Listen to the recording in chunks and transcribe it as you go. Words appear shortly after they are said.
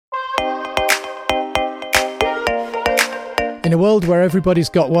In a world where everybody's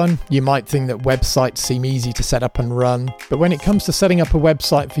got one, you might think that websites seem easy to set up and run. But when it comes to setting up a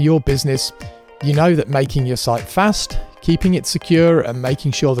website for your business, you know that making your site fast, keeping it secure, and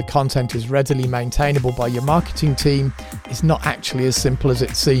making sure the content is readily maintainable by your marketing team is not actually as simple as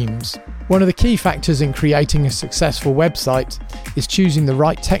it seems. One of the key factors in creating a successful website is choosing the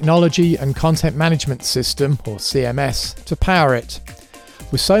right technology and content management system, or CMS, to power it.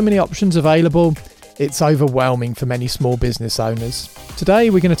 With so many options available, it's overwhelming for many small business owners.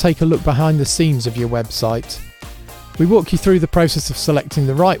 Today we're going to take a look behind the scenes of your website. We walk you through the process of selecting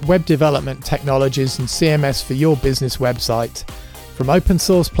the right web development technologies and CMS for your business website. From open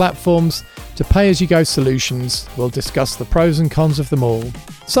source platforms to pay-as-you-go solutions, we'll discuss the pros and cons of them all.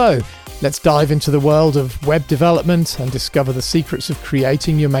 So, let's dive into the world of web development and discover the secrets of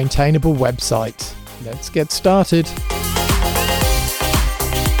creating your maintainable website. Let's get started.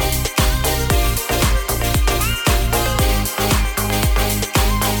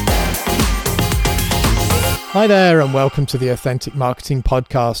 Hi there, and welcome to the Authentic Marketing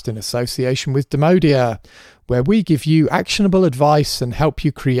Podcast in association with Demodia, where we give you actionable advice and help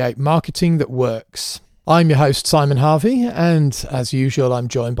you create marketing that works. I'm your host, Simon Harvey, and as usual, I'm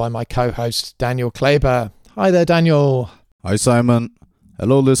joined by my co-host, Daniel Kleber. Hi there, Daniel. Hi, Simon.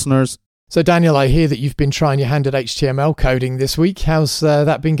 Hello, listeners. So, Daniel, I hear that you've been trying your hand at HTML coding this week. How's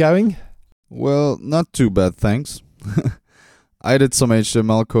that been going? Well, not too bad, thanks. I did some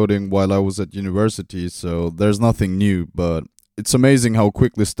HTML coding while I was at university, so there's nothing new, but it's amazing how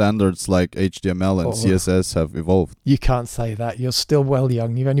quickly standards like HTML and CSS have evolved. You can't say that. You're still well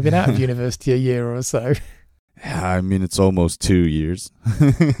young. You've only been out of university a year or so. Yeah, I mean, it's almost 2 years.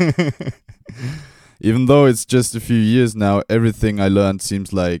 Even though it's just a few years now, everything I learned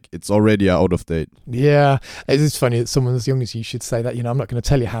seems like it's already out of date. Yeah, it's funny that someone as young as you should say that. I'm not going to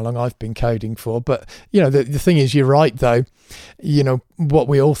tell you how long I've been coding for, but, the thing is, you're right, though. What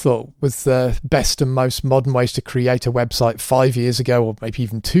we all thought was the best and most modern ways to create a website 5 years ago, or maybe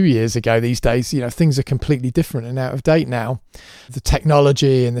even 2 years ago these days, things are completely different and out of date now. The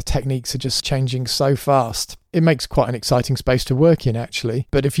technology and the techniques are just changing so fast. It makes quite an exciting space to work in, actually.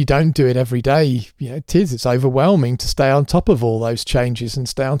 But if you don't do it every day, it's overwhelming to stay on top of all those changes and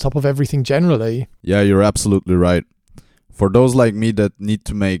stay on top of everything generally. Yeah, you're absolutely right. For those like me that need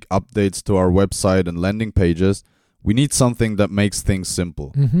to make updates to our website and landing pages, we need something that makes things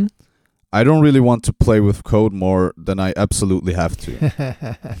simple. Mm-hmm. I don't really want to play with code more than I absolutely have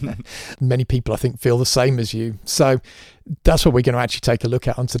to. Many people, I think, feel the same as you. So that's what we're going to actually take a look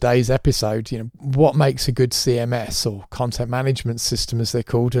at on today's episode. What makes a good CMS, or content management system as they're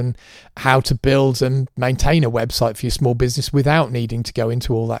called, and how to build and maintain a website for your small business without needing to go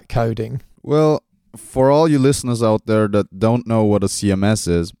into all that coding. Well, for all you listeners out there that don't know what a CMS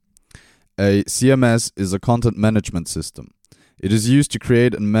is, a CMS is a content management system. It is used to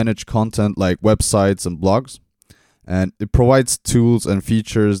create and manage content like websites and blogs, and it provides tools and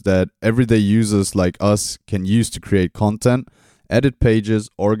features that everyday users like us can use to create content, edit pages,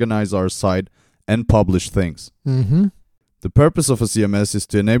 organize our site, and publish things. Mm-hmm. The purpose of a CMS is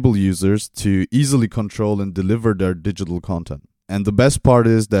to enable users to easily control and deliver their digital content. And the best part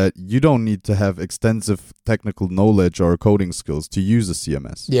is that you don't need to have extensive technical knowledge or coding skills to use a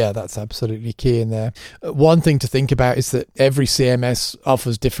CMS. Yeah, that's absolutely key in there. One thing to think about is that every CMS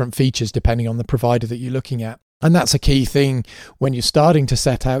offers different features depending on the provider that you're looking at. And that's a key thing when you're starting to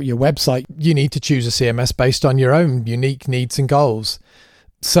set out your website. You need to choose a CMS based on your own unique needs and goals.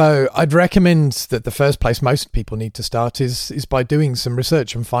 So I'd recommend that the first place most people need to start is by doing some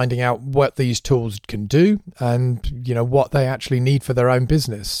research and finding out what these tools can do and, what they actually need for their own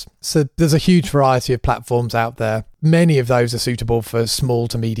business. So there's a huge variety of platforms out there. Many of those are suitable for small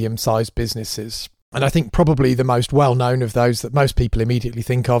to medium-sized businesses. And I think probably the most well-known of those that most people immediately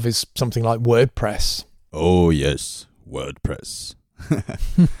think of is something like WordPress. Oh, yes, WordPress.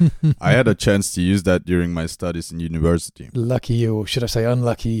 I had a chance to use that during my studies in university. Lucky you, or should I say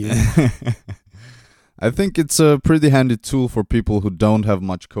unlucky you? I think it's a pretty handy tool for people who don't have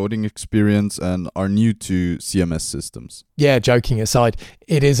much coding experience and are new to CMS systems. Yeah, joking aside,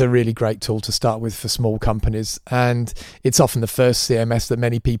 it is a really great tool to start with for small companies, and it's often the first CMS that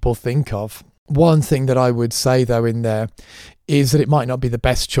many people think of. One thing that I would say, though, in there is that it might not be the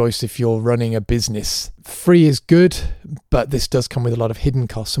best choice if you're running a business. Free is good, but this does come with a lot of hidden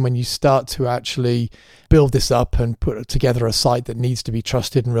costs. And when you start to actually build this up and put together a site that needs to be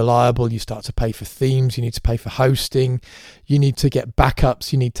trusted and reliable, you start to pay for themes, you need to pay for hosting, you need to get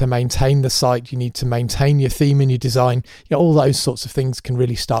backups, you need to maintain the site, you need to maintain your theme and your design. All those sorts of things can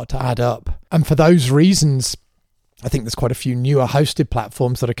really start to add up. And for those reasons, I think there's quite a few newer hosted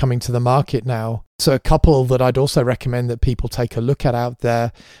platforms that are coming to the market now So a couple that I'd also recommend that people take a look at out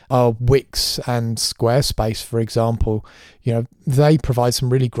there are Wix and Squarespace, for example. They provide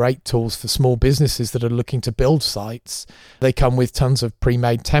some really great tools for small businesses that are looking to build sites. They come with tons of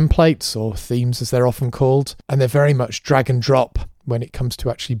pre-made templates, or themes as they're often called, and they're very much drag and drop when it comes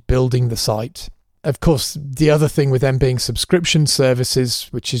to actually building the site. Of course, the other thing with them being subscription services,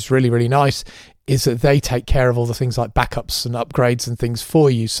 which is really, really nice, is that they take care of all the things like backups and upgrades and things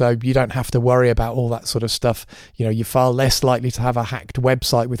for you. So you don't have to worry about all that sort of stuff. You're far less likely to have a hacked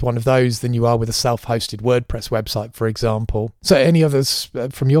website with one of those than you are with a self-hosted WordPress website, for example. So any others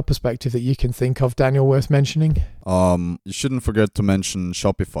from your perspective that you can think of, Daniel, worth mentioning? You shouldn't forget to mention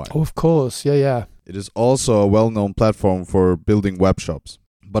Shopify. Oh, of course. Yeah. It is also a well-known platform for building web shops.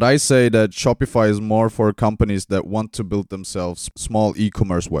 But I say that Shopify is more for companies that want to build themselves small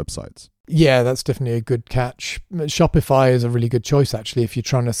e-commerce websites. Yeah, that's definitely a good catch. Shopify is a really good choice, actually, if you're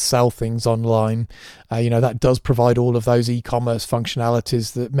trying to sell things online. That does provide all of those e-commerce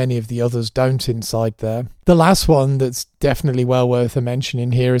functionalities that many of the others don't inside there. The last one that's definitely well worth a mention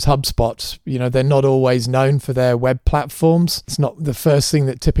in here is HubSpot. They're not always known for their web platforms. It's not the first thing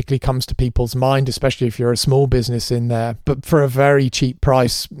that typically comes to people's mind, especially if you're a small business in there. But for a very cheap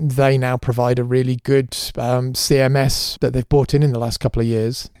price, they now provide a really good CMS that they've brought in the last couple of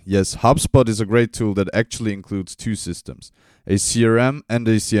years. Yes, HubSpot is a great tool that actually includes two systems, a CRM and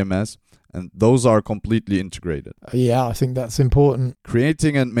a CMS, and those are completely integrated. Yeah, I think that's important.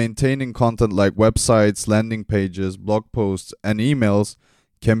 Creating and maintaining content like websites, landing pages, blog posts, and emails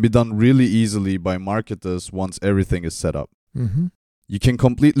can be done really easily by marketers once everything is set up. Mm-hmm. You can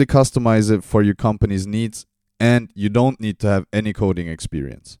completely customize it for your company's needs, and you don't need to have any coding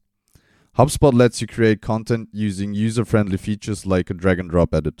experience. HubSpot lets you create content using user-friendly features like a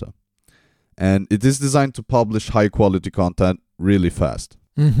drag-and-drop editor. And it is designed to publish high-quality content really fast.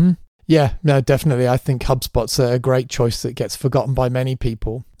 Mm-hmm. Yeah, no, definitely. I think HubSpot's a great choice that gets forgotten by many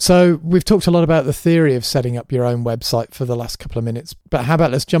people. So we've talked a lot about the theory of setting up your own website for the last couple of minutes. But how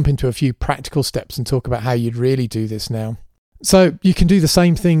about let's jump into a few practical steps and talk about how you'd really do this now. So you can do the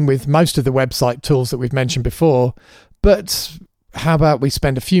same thing with most of the website tools that we've mentioned before, but how about we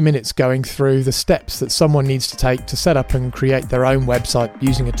spend a few minutes going through the steps that someone needs to take to set up and create their own website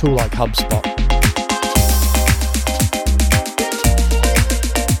using a tool like HubSpot.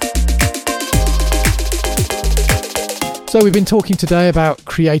 So we've been talking today about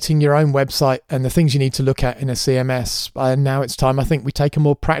creating your own website and the things you need to look at in a CMS. And now it's time, I think, we take a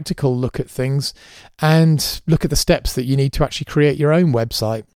more practical look at things and look at the steps that you need to actually create your own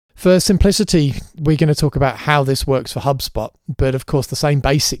website. For simplicity, we're going to talk about how this works for HubSpot, but of course the same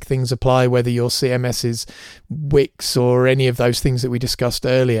basic things apply whether your CMS is Wix or any of those things that we discussed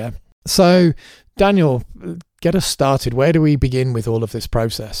earlier. So, Daniel, get us started. Where do we begin with all of this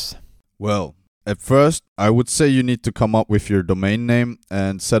process? Well, at first, I would say you need to come up with your domain name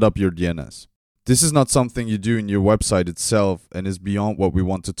and set up your DNS. This is not something you do in your website itself and is beyond what we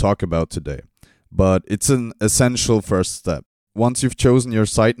want to talk about today, but it's an essential first step. Once you've chosen your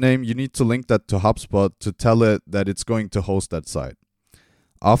site name, you need to link that to HubSpot to tell it that it's going to host that site.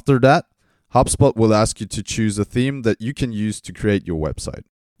 After that, HubSpot will ask you to choose a theme that you can use to create your website.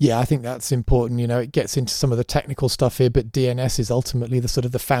 Yeah, I think that's important. It gets into some of the technical stuff here, but DNS is ultimately the sort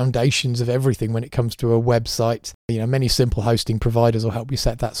of the foundations of everything when it comes to a website. Many simple hosting providers will help you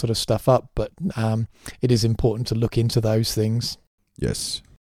set that sort of stuff up, but it is important to look into those things. Yes.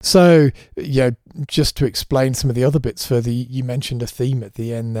 So, just to explain some of the other bits further, you mentioned a theme at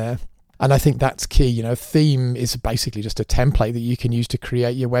the end there. And I think that's key. Theme is basically just a template that you can use to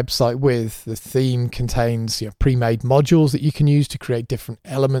create your website with. The theme contains pre-made modules that you can use to create different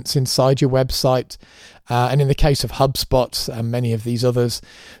elements inside your website. And in the case of HubSpot and many of these others,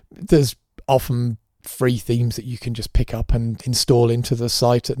 there's often free themes that you can just pick up and install into the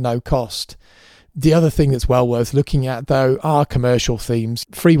site at no cost. The other thing that's well worth looking at, though, are commercial themes.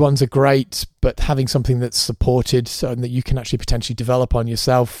 Free ones are great, but having something that's supported so that you can actually potentially develop on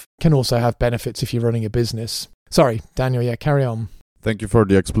yourself can also have benefits if you're running a business. Sorry, Daniel, carry on. Thank you for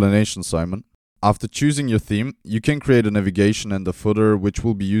the explanation, Simon. After choosing your theme, you can create a navigation and a footer which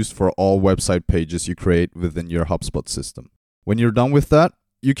will be used for all website pages you create within your HubSpot system. When you're done with that,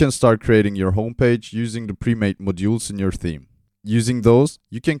 you can start creating your homepage using the pre-made modules in your theme. Using those,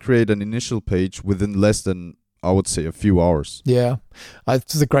 you can create an initial page within less than, I would say, a few hours. Yeah,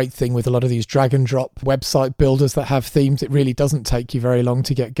 this is a great thing with a lot of these drag and drop website builders that have themes. It really doesn't take you very long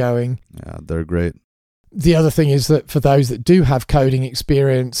to get going. Yeah, they're great. The other thing is that for those that do have coding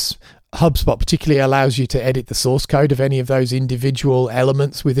experience, HubSpot particularly allows you to edit the source code of any of those individual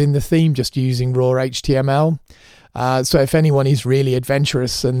elements within the theme just using raw HTML. So if anyone is really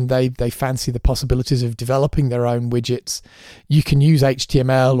adventurous and they fancy the possibilities of developing their own widgets, you can use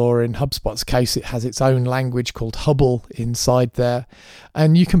HTML, or in HubSpot's case, it has its own language called Hubble inside there.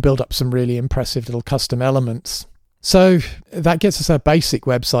 And you can build up some really impressive little custom elements. So that gets us a basic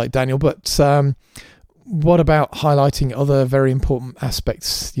website, Daniel, but what about highlighting other very important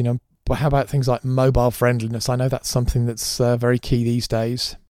aspects? How about things like mobile friendliness? I know that's something that's very key these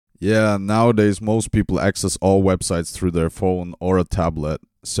days. Yeah, nowadays most people access all websites through their phone or a tablet.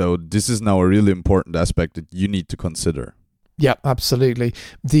 So this is now a really important aspect that you need to consider. Yeah, absolutely.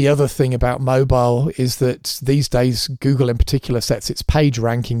 The other thing about mobile is that these days, Google in particular sets its page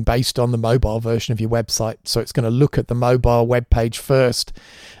ranking based on the mobile version of your website. So it's going to look at the mobile web page first.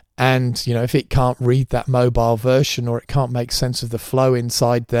 And, if it can't read that mobile version, or it can't make sense of the flow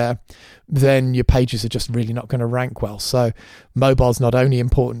inside there, then your pages are just really not going to rank well. So mobile's not only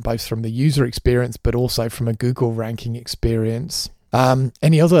important both from the user experience, but also from a Google ranking experience.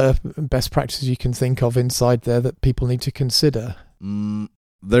 Any other best practices you can think of inside there that people need to consider?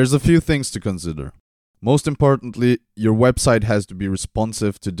 There's a few things to consider. Most importantly, your website has to be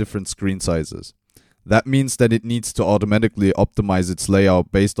responsive to different screen sizes. That means that it needs to automatically optimize its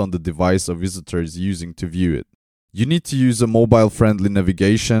layout based on the device a visitor is using to view it. You need to use a mobile-friendly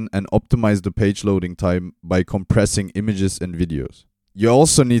navigation and optimize the page loading time by compressing images and videos. You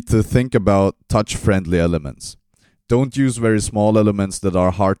also need to think about touch-friendly elements. Don't use very small elements that are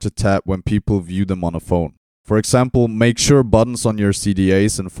hard to tap when people view them on a phone. For example, make sure buttons on your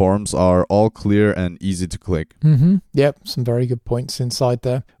CDAs and forms are all clear and easy to click. Yep, some very good points inside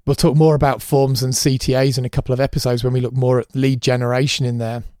there. We'll talk more about forms and CTAs in a couple of episodes when we look more at lead generation in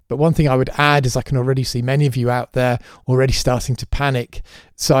there. But one thing I would add is I can already see many of you out there already starting to panic.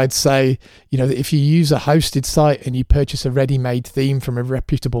 So I'd say, that if you use a hosted site and you purchase a ready-made theme from a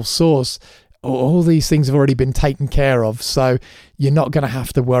reputable source, all these things have already been taken care of, so you're not going to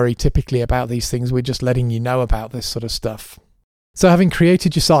have to worry typically about these things. We're just letting you know about this sort of stuff. So having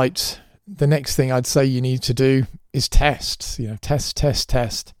created your site, the next thing I'd say you need to do is test.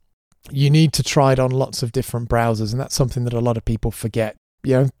 Test. You need to try it on lots of different browsers, and that's something that a lot of people forget.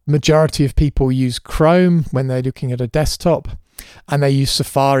 Majority of people use Chrome when they're looking at a desktop, and they use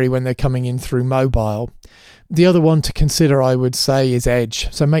Safari when they're coming in through mobile. The other one to consider, I would say, is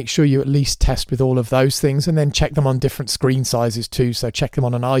Edge. So make sure you at least test with all of those things, and then check them on different screen sizes too. So check them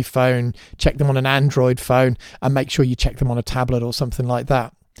on an iPhone, check them on an Android phone, and make sure you check them on a tablet or something like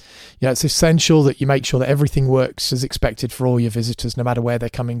that. It's essential that you make sure that everything works as expected for all your visitors, no matter where they're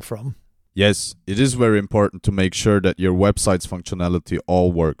coming from. Yes, it is very important to make sure that your website's functionality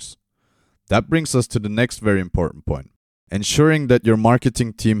all works. That brings us to the next very important point. Ensuring that your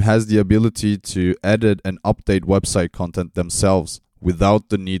marketing team has the ability to edit and update website content themselves without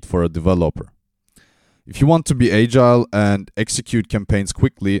the need for a developer. If you want to be agile and execute campaigns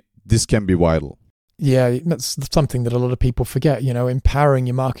quickly, this can be vital. Yeah, that's something that a lot of people forget. Empowering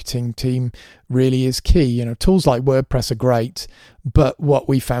your marketing team really is key. Tools like WordPress are great, but what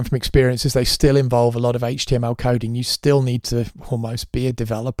we found from experience is they still involve a lot of HTML coding. You still need to almost be a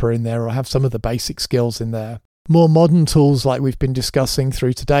developer in there or have some of the basic skills in there. More modern tools like we've been discussing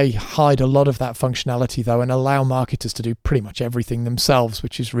through today hide a lot of that functionality though, and allow marketers to do pretty much everything themselves,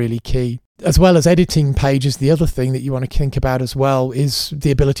 which is really key. As well as editing pages, the other thing that you want to think about as well is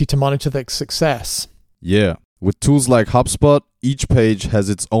the ability to monitor their success. Yeah, with tools like HubSpot, each page has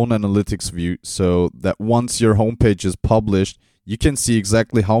its own analytics view, so that once your homepage is published, you can see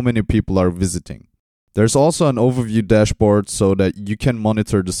exactly how many people are visiting. There's also an overview dashboard so that you can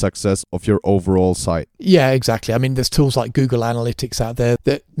monitor the success of your overall site. Yeah, exactly. There's tools like Google Analytics out there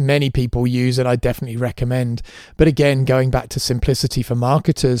that many people use and I definitely recommend. But again, going back to simplicity for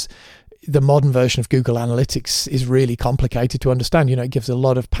marketers, the modern version of Google Analytics is really complicated to understand. It gives a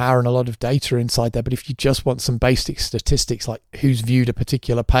lot of power and a lot of data inside there. But if you just want some basic statistics like who's viewed a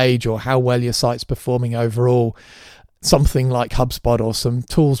particular page or how well your site's performing overall, something like HubSpot or some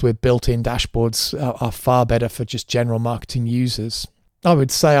tools with built-in dashboards are far better for just general marketing users. I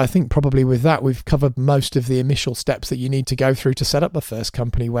would say, I think probably with that, we've covered most of the initial steps that you need to go through to set up a first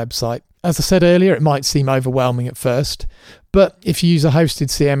company website. As I said earlier, it might seem overwhelming at first, but if you use a hosted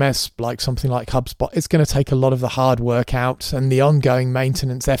CMS like something like HubSpot, it's going to take a lot of the hard work out and the ongoing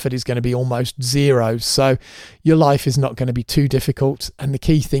maintenance effort is going to be almost zero. So your life is not going to be too difficult. And the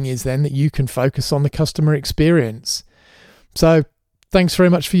key thing is then that you can focus on the customer experience. So thanks very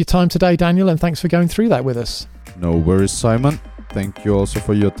much for your time today, Daniel, and thanks for going through that with us. No worries, Simon. Thank you also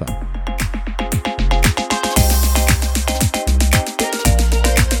for your time.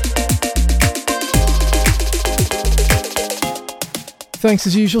 Thanks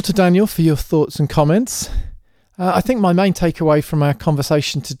as usual to Daniel for your thoughts and comments. I think my main takeaway from our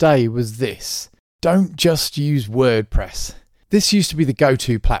conversation today was this: don't just use WordPress. This used to be the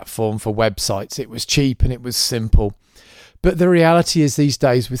go-to platform for websites. It was cheap and it was simple. But the reality is these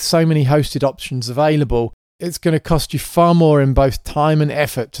days, with so many hosted options available, it's going to cost you far more in both time and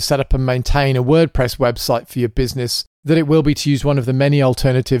effort to set up and maintain a WordPress website for your business than it will be to use one of the many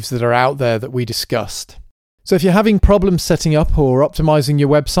alternatives that are out there that we discussed. So if you're having problems setting up or optimizing your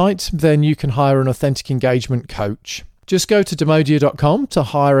website, then you can hire an authentic engagement coach. Just go to demodia.com to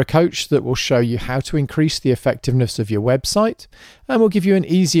hire a coach that will show you how to increase the effectiveness of your website and will give you an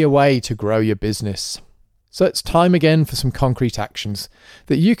easier way to grow your business. So it's time again for some concrete actions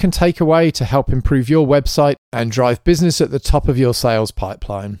that you can take away to help improve your website and drive business at the top of your sales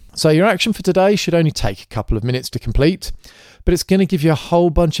pipeline. So your action for today should only take a couple of minutes to complete, but it's going to give you a whole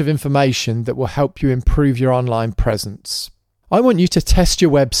bunch of information that will help you improve your online presence. I want you to test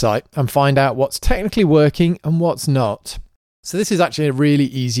your website and find out what's technically working and what's not. So this is actually a really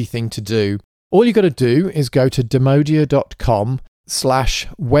easy thing to do. All you got to do is go to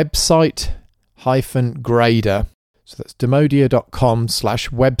demodia.com/website-grader. So that's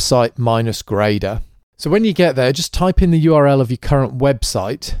demodia.com/website-grader. So when you get there, just type in the URL of your current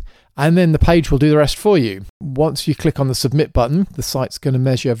website and then the page will do the rest for you. Once you click on the submit button, the site's going to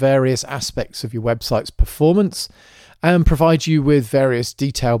measure various aspects of your website's performance and provide you with various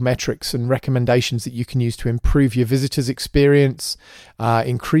detailed metrics and recommendations that you can use to improve your visitors' experience,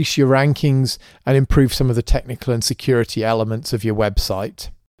 increase your rankings, and improve some of the technical and security elements of your website.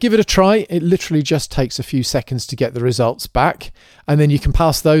 Give it a try. It literally just takes a few seconds to get the results back, and then you can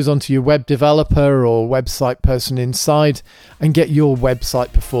pass those on to your web developer or website person inside and get your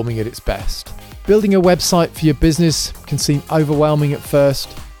website performing at its best. Building a website for your business can seem overwhelming at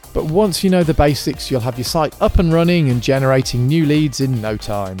first, but once you know the basics, you'll have your site up and running and generating new leads in no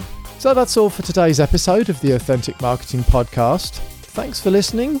time. So that's all for today's episode of the Authentic Marketing Podcast. Thanks for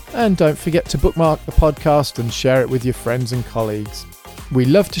listening, and don't forget to bookmark the podcast and share it with your friends and colleagues. We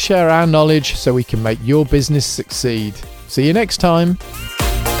love to share our knowledge so we can make your business succeed. See you next time.